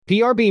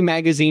PRB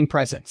Magazine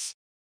presents.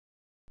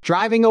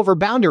 Driving Over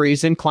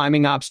Boundaries and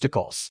Climbing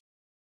Obstacles.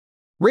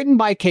 Written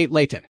by Kate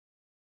Layton.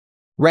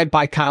 Read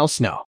by Kyle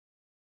Snow.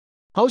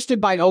 Hosted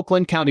by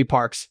Oakland County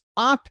Parks,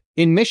 OP,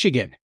 in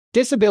Michigan.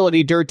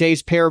 Disability Dirt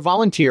Days pair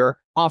volunteer,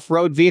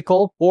 off-road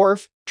vehicle,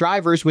 ORV,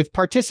 drivers with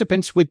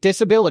participants with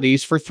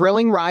disabilities for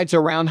thrilling rides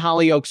around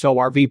Holly Oaks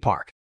ORV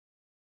Park.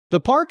 The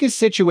park is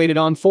situated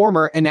on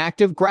former and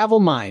active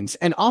gravel mines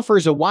and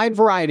offers a wide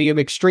variety of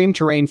extreme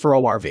terrain for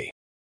ORV.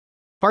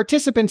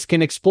 Participants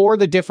can explore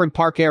the different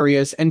park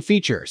areas and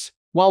features,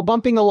 while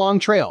bumping along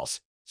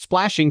trails,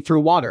 splashing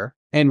through water,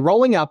 and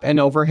rolling up and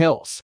over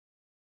hills.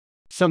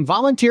 Some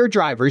volunteer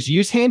drivers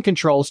use hand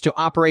controls to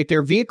operate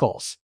their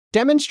vehicles,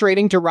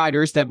 demonstrating to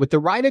riders that with the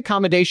right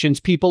accommodations,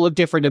 people of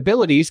different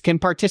abilities can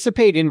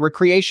participate in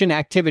recreation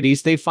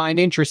activities they find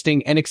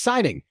interesting and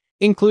exciting,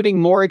 including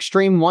more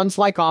extreme ones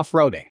like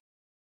off-roading.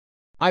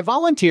 I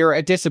volunteer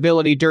at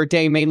Disability Dirt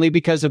Day mainly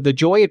because of the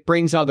joy it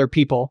brings other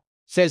people,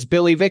 says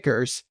Billy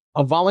Vickers,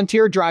 a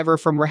volunteer driver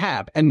from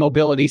Rehab and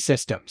Mobility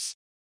Systems.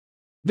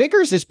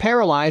 Vickers is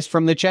paralyzed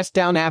from the chest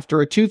down after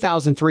a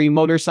 2003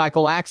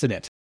 motorcycle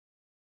accident.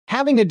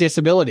 Having a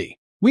disability,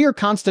 we are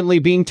constantly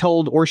being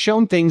told or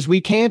shown things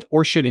we can't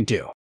or shouldn't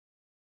do.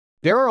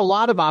 There are a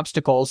lot of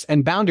obstacles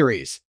and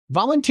boundaries.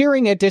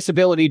 Volunteering at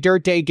Disability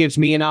Dirt Day gives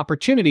me an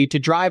opportunity to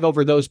drive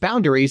over those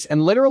boundaries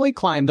and literally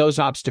climb those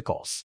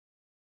obstacles.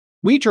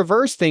 We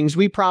traverse things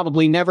we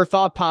probably never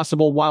thought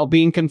possible while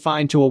being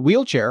confined to a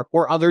wheelchair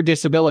or other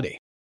disability.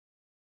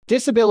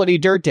 Disability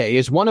Dirt Day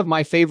is one of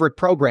my favorite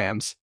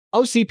programs,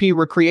 OCP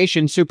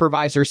Recreation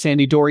Supervisor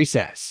Sandy Dory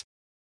says.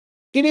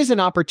 It is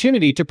an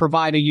opportunity to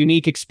provide a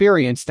unique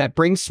experience that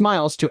brings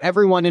smiles to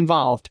everyone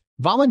involved,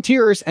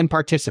 volunteers and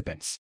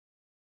participants.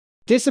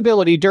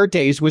 Disability Dirt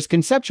Days was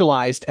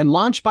conceptualized and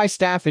launched by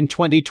staff in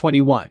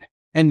 2021,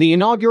 and the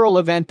inaugural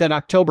event that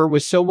October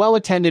was so well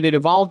attended it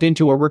evolved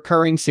into a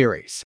recurring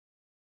series.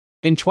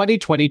 In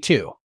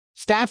 2022,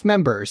 staff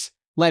members,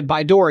 led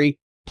by Dory,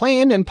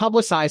 planned and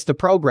publicized the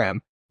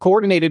program,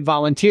 coordinated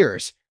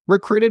volunteers,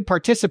 recruited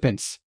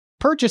participants,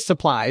 purchased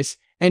supplies,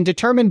 and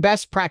determined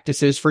best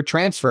practices for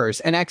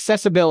transfers and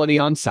accessibility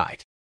on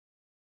site.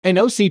 An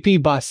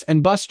OCP bus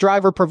and bus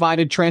driver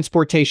provided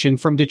transportation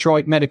from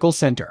Detroit Medical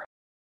Center.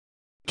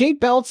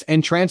 Gate belts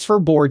and transfer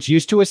boards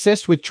used to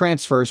assist with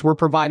transfers were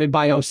provided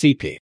by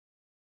OCP.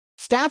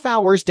 Staff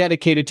hours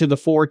dedicated to the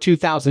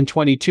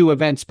 2022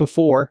 events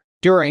before,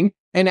 during,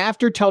 and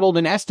after totaled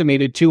an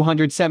estimated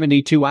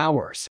 272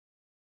 hours.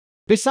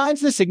 Besides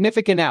the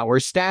significant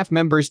hours staff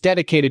members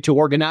dedicated to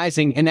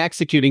organizing and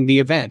executing the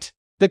event,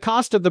 the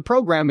cost of the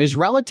program is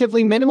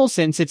relatively minimal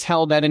since it's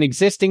held at an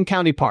existing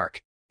county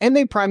park, and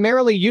they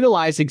primarily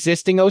utilize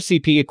existing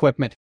OCP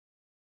equipment.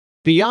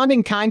 Beyond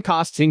in-kind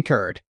costs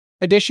incurred,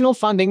 additional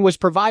funding was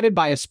provided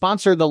by a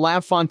sponsor, the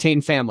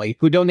LaFontaine family,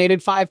 who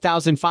donated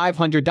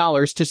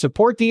 $5,500 to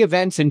support the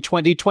events in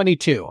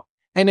 2022,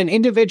 and an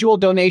individual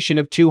donation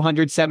of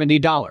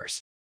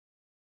 $270.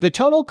 The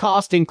total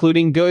cost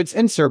including goods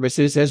and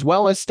services as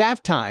well as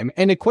staff time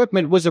and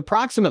equipment was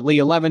approximately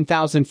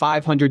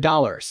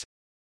 $11,500.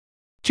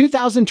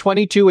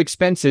 2022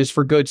 expenses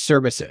for goods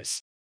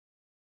services.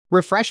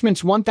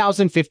 Refreshments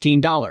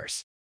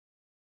 $1,015.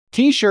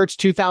 T-shirts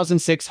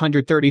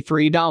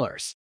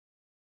 $2,633.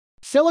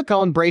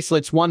 Silicone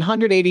bracelets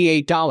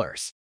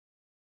 $188.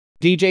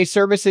 DJ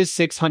services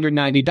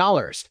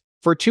 $690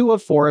 for 2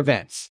 of 4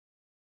 events.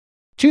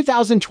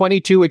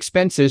 2022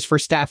 expenses for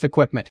staff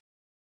equipment.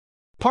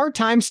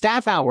 Part-time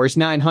staff hours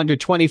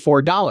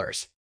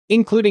 $924,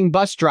 including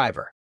bus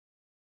driver.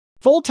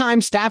 Full-time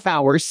staff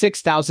hours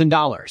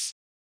 $6,000.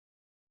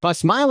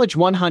 Bus mileage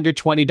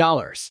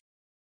 $120.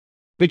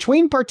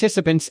 Between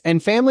participants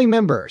and family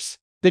members,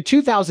 the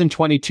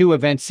 2022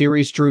 event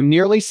series drew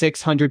nearly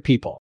 600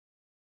 people.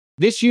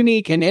 This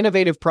unique and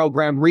innovative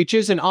program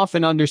reaches an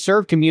often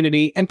underserved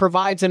community and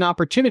provides an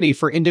opportunity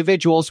for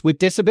individuals with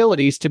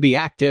disabilities to be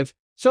active,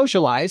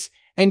 socialize,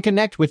 and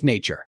connect with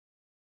nature.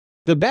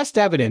 The best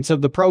evidence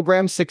of the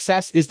program's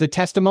success is the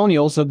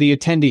testimonials of the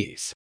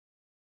attendees.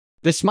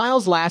 The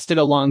smiles lasted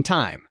a long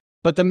time,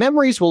 but the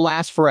memories will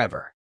last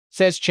forever,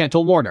 says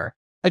Chantal Warner,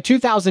 a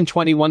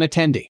 2021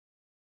 attendee.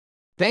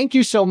 Thank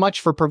you so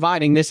much for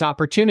providing this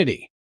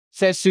opportunity,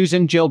 says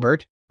Susan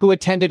Gilbert, who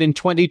attended in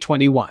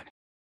 2021.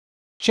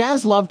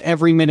 Chaz loved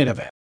every minute of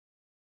it.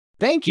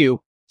 Thank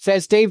you,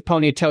 says Dave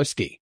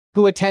Poniatowski,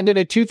 who attended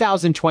a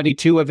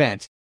 2022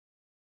 event.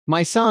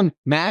 My son,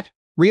 Matt,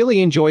 really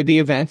enjoyed the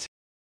event.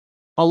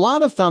 A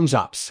lot of thumbs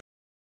ups.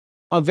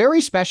 A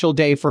very special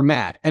day for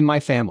Matt and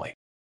my family.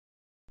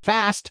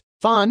 Fast,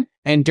 fun,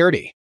 and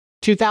dirty.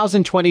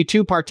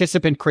 2022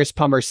 participant Chris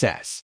Pummer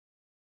says.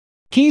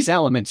 Keys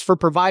elements for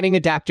providing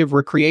adaptive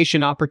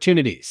recreation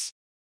opportunities.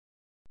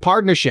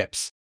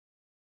 Partnerships.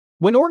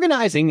 When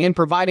organizing and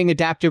providing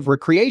adaptive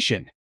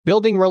recreation,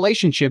 building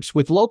relationships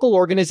with local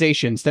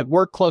organizations that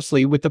work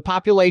closely with the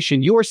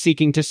population you are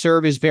seeking to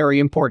serve is very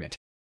important.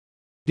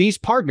 These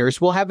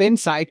partners will have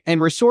insight and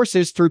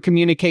resources through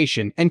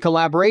communication and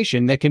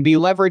collaboration that can be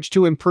leveraged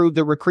to improve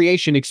the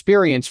recreation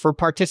experience for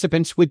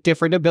participants with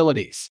different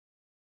abilities.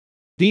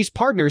 These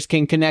partners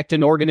can connect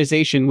an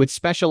organization with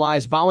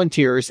specialized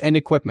volunteers and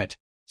equipment,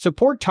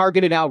 support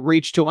targeted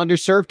outreach to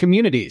underserved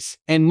communities,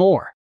 and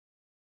more.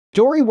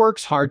 Dory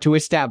works hard to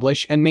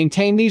establish and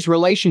maintain these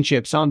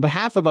relationships on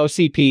behalf of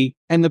OCP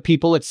and the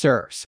people it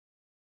serves.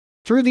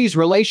 Through these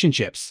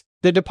relationships,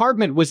 the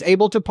department was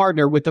able to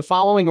partner with the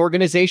following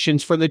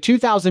organizations for the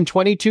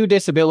 2022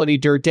 Disability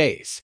Dirt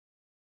Days.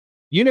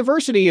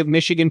 University of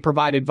Michigan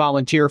provided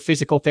volunteer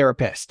physical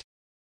therapist.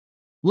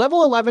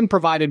 Level 11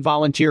 provided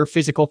volunteer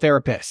physical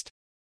therapist.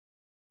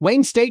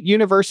 Wayne State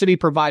University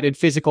provided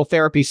physical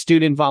therapy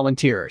student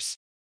volunteers.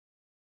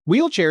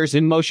 Wheelchairs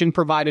in Motion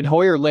provided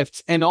Hoyer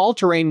lifts and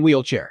all-terrain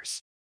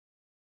wheelchairs.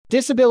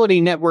 Disability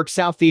Network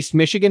Southeast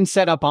Michigan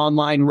set up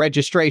online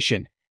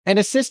registration and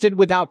assisted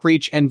with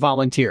outreach and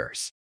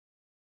volunteers.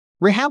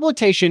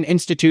 Rehabilitation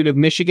Institute of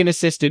Michigan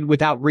assisted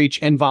with outreach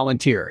and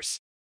volunteers.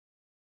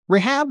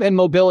 Rehab and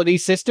Mobility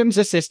Systems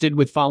assisted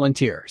with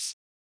volunteers.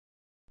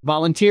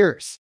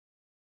 Volunteers.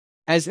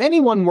 As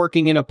anyone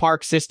working in a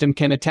park system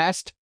can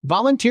attest,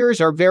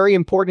 volunteers are very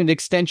important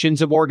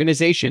extensions of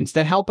organizations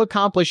that help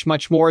accomplish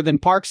much more than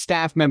park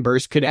staff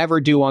members could ever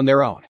do on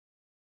their own.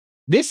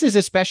 This is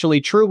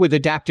especially true with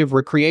adaptive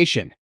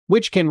recreation,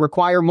 which can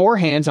require more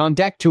hands on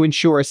deck to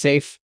ensure a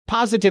safe,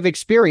 positive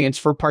experience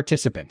for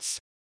participants.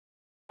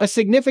 A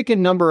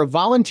significant number of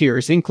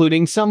volunteers,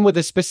 including some with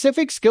a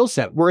specific skill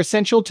set, were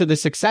essential to the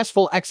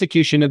successful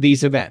execution of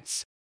these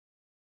events.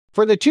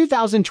 For the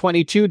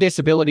 2022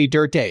 Disability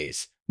Dirt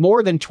Days,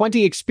 more than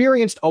 20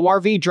 experienced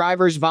ORV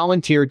drivers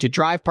volunteered to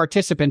drive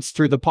participants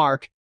through the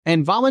park,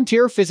 and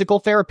volunteer physical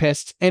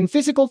therapists and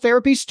physical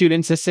therapy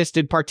students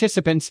assisted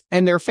participants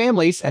and their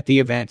families at the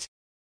event.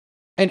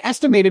 An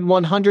estimated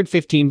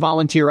 115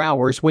 volunteer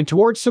hours went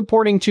towards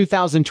supporting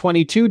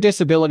 2022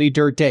 Disability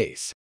Dirt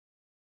Days.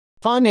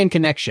 Fun and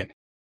connection.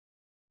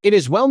 It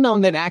is well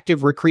known that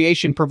active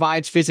recreation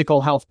provides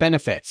physical health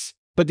benefits,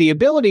 but the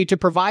ability to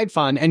provide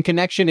fun and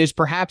connection is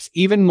perhaps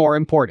even more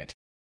important.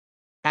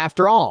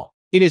 After all,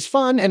 it is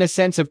fun and a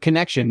sense of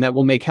connection that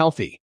will make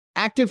healthy,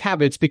 active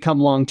habits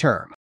become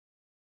long-term.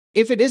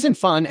 If it isn't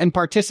fun and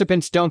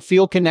participants don't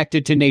feel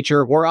connected to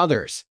nature or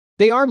others,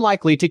 they aren't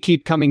likely to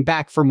keep coming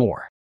back for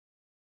more.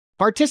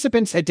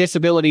 Participants at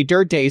Disability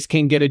Dirt Days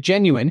can get a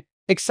genuine,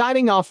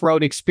 exciting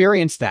off-road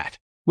experience that,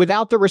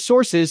 without the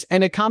resources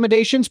and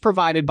accommodations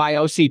provided by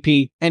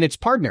OCP and its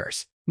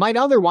partners, might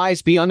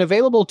otherwise be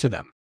unavailable to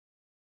them.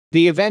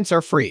 The events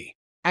are free,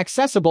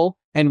 accessible,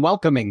 and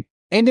welcoming,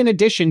 and in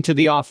addition to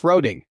the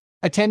off-roading,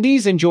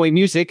 attendees enjoy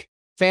music,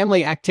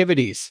 family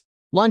activities,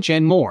 lunch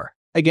and more,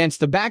 against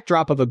the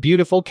backdrop of a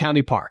beautiful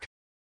county park.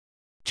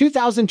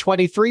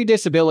 2023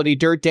 Disability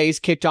Dirt Days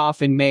kicked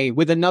off in May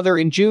with another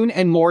in June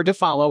and more to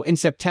follow in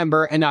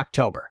September and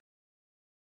October.